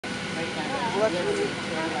everything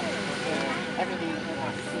that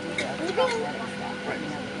wants to do the cosmetic stuff.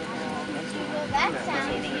 That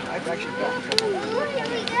sounds. I've actually built a couple of Here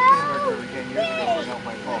we go. 10 years ago without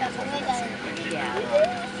my fault. Yeah.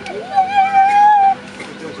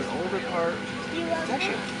 There's an older part. It's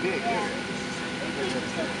actually big area.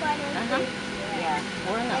 Yeah,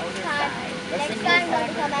 we're on the older side. Next time when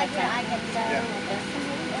we come out here, I can You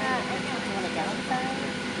want to downsize?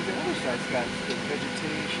 The other side's got the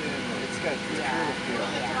vegetation. It's got the curve feel.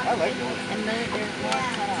 I like the older. And there's more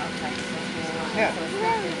cutouts, like Yeah. so it's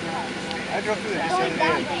not as much. I drove through there just the other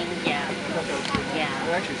day. Yeah. Yeah.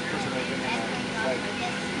 Well, actually, it's the first time I've been in there. Like,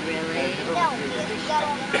 Really? it's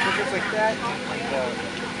just like that. Like,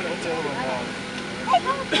 what's the other one?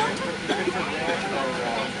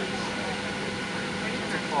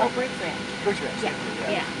 Oh, Brick Ranch. Bridge Ranch.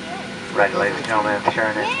 Yeah. Right, ladies and gentlemen, I'm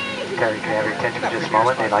sharing it. Terry, can I have your attention for just a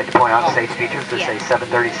moment? They'd like to point out safe features. This is a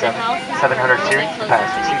 737, 700 series.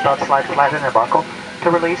 Fasten seatbelt, slide flat in the buckle. To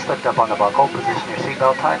release, lift up on the buckle. Position your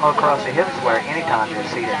seatbelt tight and low across the hips where anytime you're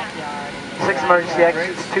seated. 6 emergency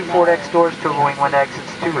exits, 2 forward exit doors, 2 wing wind exits,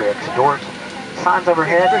 2 rear exit doors. Signs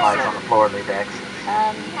overhead, lights on the floor lead exits.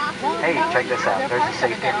 Hey, check this out. There's a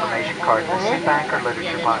safety information card in the seat back or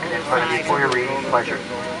literature pocket in front of you for your reading pleasure.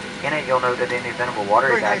 In it, you'll know that in the event of a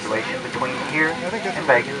water evacuation between here and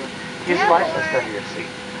Vegas, use the life vest under your seat.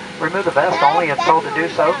 Remove the vest only if told to do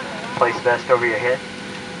so. Place the vest over your head.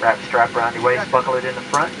 Wrap the strap around your waist, buckle it in the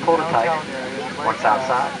front, pull it tight. Once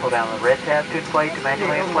outside, pull down the red tab to inflate, to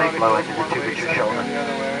manually inflate below into the tube at your shoulder.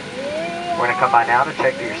 We're going to come by now to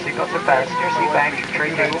check that your seatbelts are fastened, your seat bags, your tray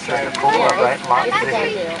tables are in a full, upright, and locked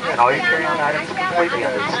position, and all your carry-on items are completely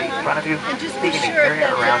under the seat in front of you, leaving the area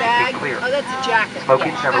around you to be clear. Oh, that's a jacket.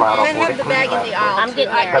 Smoking's never allowed on board, including I'm getting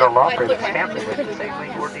there. Federal law prohibits stamping with safely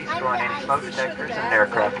Ortiz storing any smoke detectors in an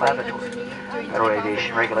aircraft lavatory. Federal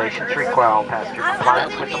aviation regulations require all passenger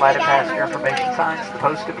compliance with the lighted passenger information signs, the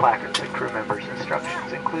posted placards, and crew members'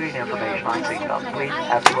 instructions, including information on seatbelts. Please,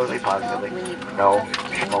 absolutely, positively, no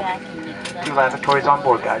smoking. 2 lavatories on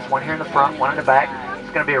board, guys. One here in the front, one in the back.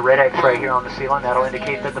 There's going to be a red X right here on the ceiling. That'll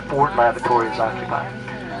indicate that the forward lavatory is occupied.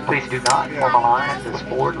 Please do not form a line at this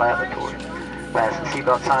forward lavatory. Fasten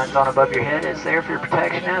seatbelt signs on above your head. It's there for your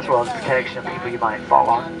protection as well as protection of people you might fall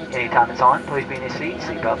on. Anytime it's on, please be in your seat.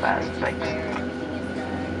 Seatbelt fastened. Thanks.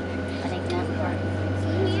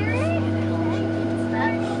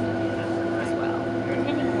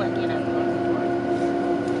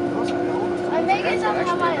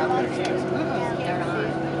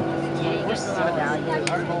 There's a lot of value.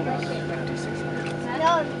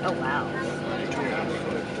 Oh, wow.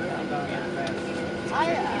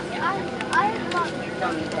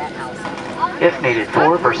 If needed,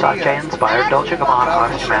 4 Versace-inspired Dolce & Gabbana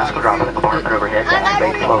oxygen mask will drop in the compartment overhead to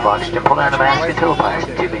activate the flow of oxygen. Pull down the mask until the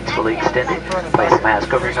plastic tubing is fully extended. Place the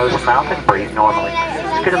mask over your nose and mouth and breathe normally.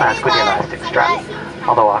 Secure the mask with the elastic strap.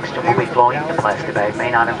 Although oxygen will be flowing, the plastic bag may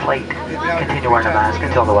not inflate. Continue wearing the mask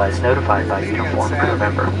until otherwise notified by a uniformed crew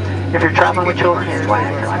member. If you're traveling with children and you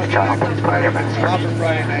acting like a child, please put on your mask first.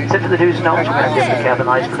 Sit for the do's and don'ts. We're going to dim the cabin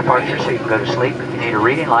lights for departure so you can go to sleep. If you need a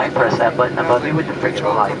reading light, press that button above you with the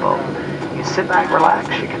fixable light bulb. You can sit back, relax.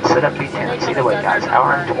 You can sit up, be tense. Either way, guys,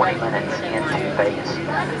 hour and 20 minutes into Vegas.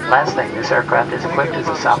 Last thing, this aircraft is equipped as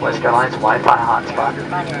a Southwest Airlines Wi-Fi hotspot.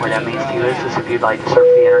 What that means to you is if you'd like to surf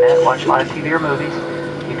the internet, watch live TV or movies,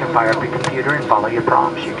 you can fire up your computer and follow your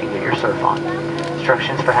prompts. You can get your surf on.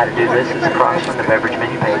 Instructions for how to do this is across from the beverage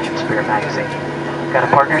menu page in Spirit Magazine. Got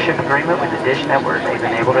a partnership agreement with the Dish Network. They've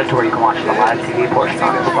enabled it to where you can watch the live TV portion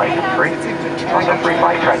on this flight for free. Also free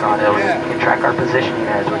flight tracker on it. You can track our positioning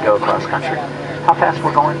as we go across country. How fast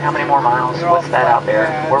we're going, how many more miles, what's that out there,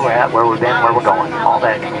 where we're at, where we've been, where we're going. All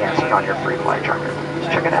that can be answered on your free flight tracker.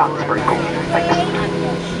 Just check it out. It's pretty cool. Thanks.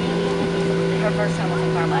 Her first time was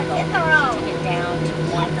in Carmichael, she took it down to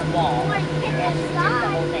one wall and did the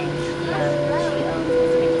whole thing. She owns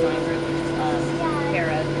this big design group, which is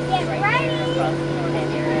Kara, right there across the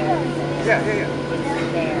North area. Yeah. There.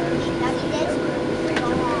 She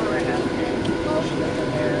lives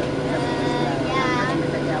over there.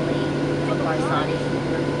 The deli, Barsani,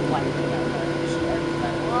 wife,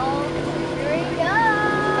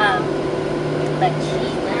 but she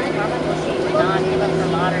lives in Carmichael. She would not give up her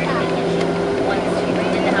lot or anything, and she once she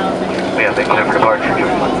redid the house. We have been clear for departure.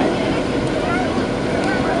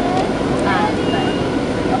 But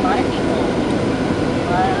a lot of people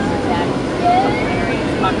love that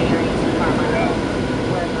areas, pocket areas in Carmichael,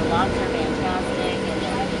 where the lots are fantastic, and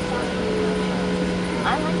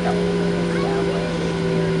I like the older established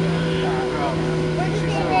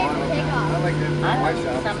I like the I like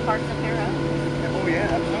some parts of Hero. Oh, yeah. Yeah,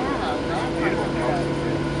 I love parts of Hero.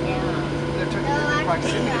 Yeah.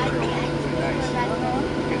 proximity to it is really nice.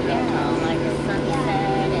 Get downtown. Yeah, like the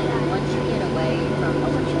sunset, and once you get away from,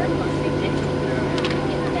 once you get close to Mitchell, you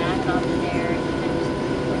get back off there, even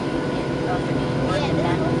when you get off of New York and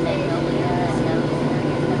back to Magnolia and those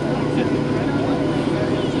areas, it's incredible.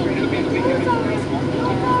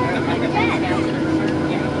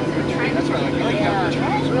 That's why I like really Yeah, the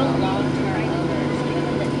trees. real long-term owners,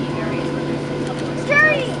 even the few areas where there's a couple of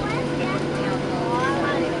townhomes,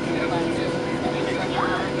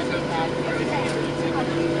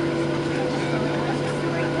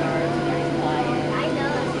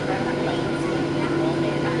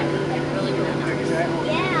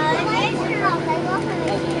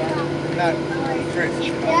 Not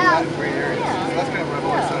fringe, not great areas. So that's kind of what I've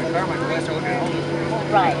always thought. Carmichael, when I start looking at homes.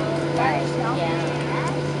 Right, yeah.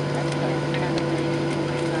 That's kind of thing.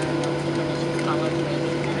 She's college maybe,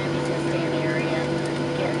 and maybe just stay in the area,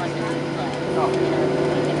 get like a duplex. You know,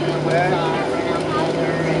 you can be on one side, rent out the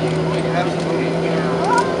other, and you can get Absolutely.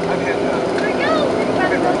 I've had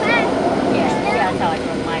yeah, that's how I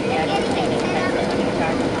told my dad. He was thinking that when he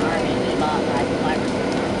retired from the Army, he bought like 5 or 6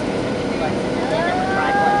 duplexes and then it was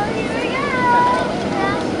driveways.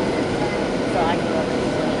 So I grew up in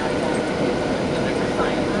the I thought it was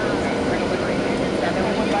fine. We're going to look right here. And then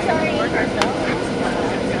we like to work ourselves.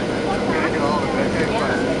 I do all of it.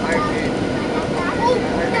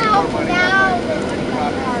 I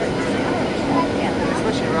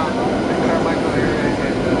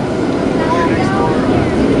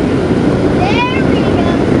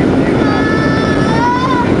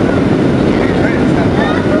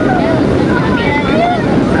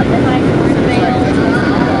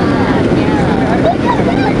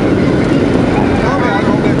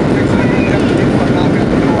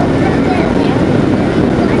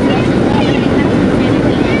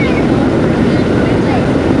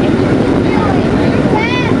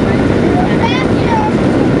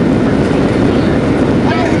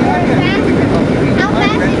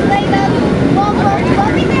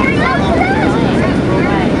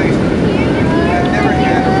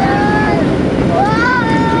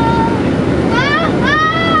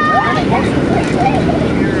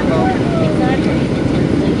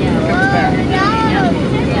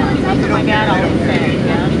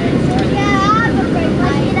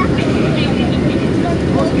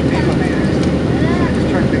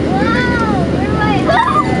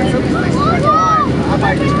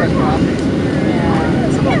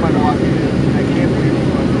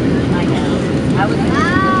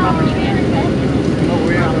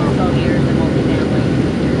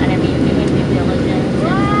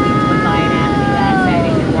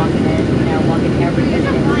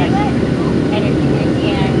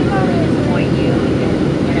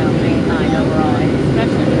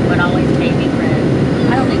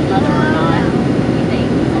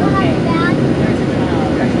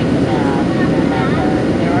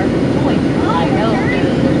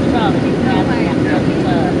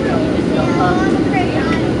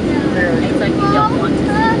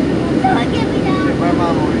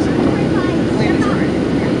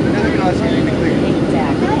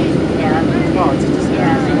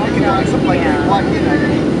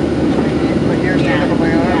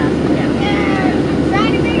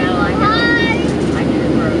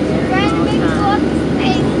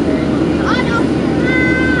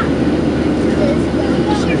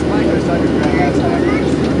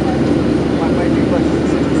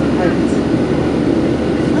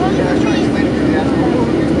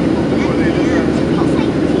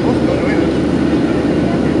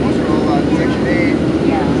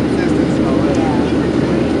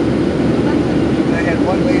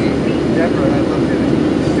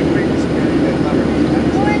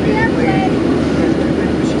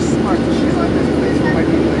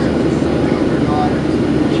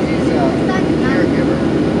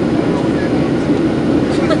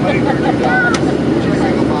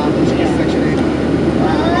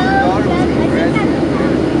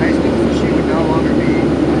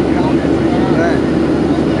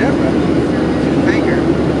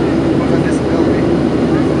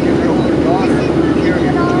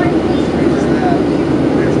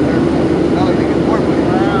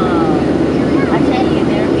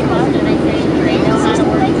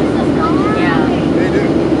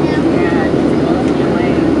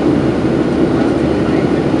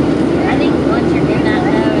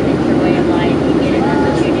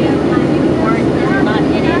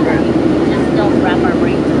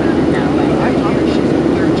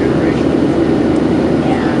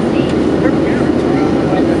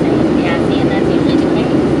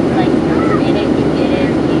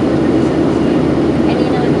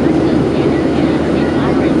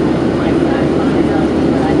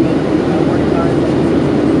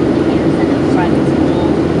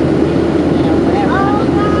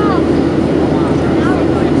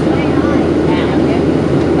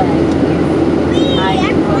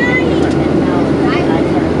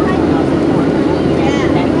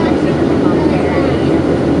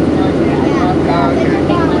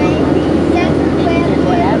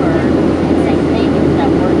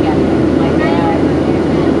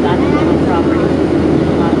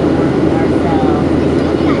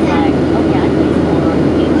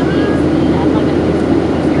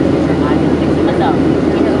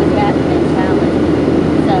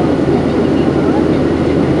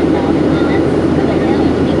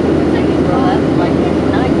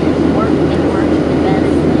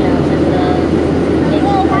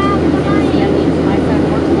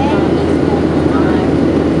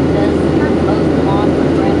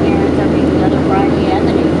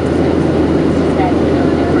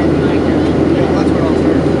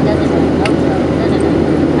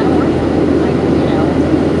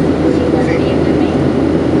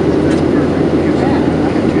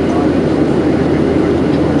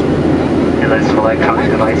list of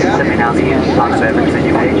electronic devices that may now be used is on the beverage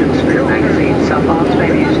menu page of the spirit magazine. Cell phones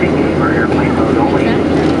may be used in game or airplane mode only.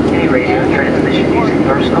 Any radio transmission using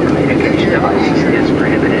personal communication devices is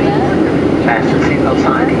prohibited.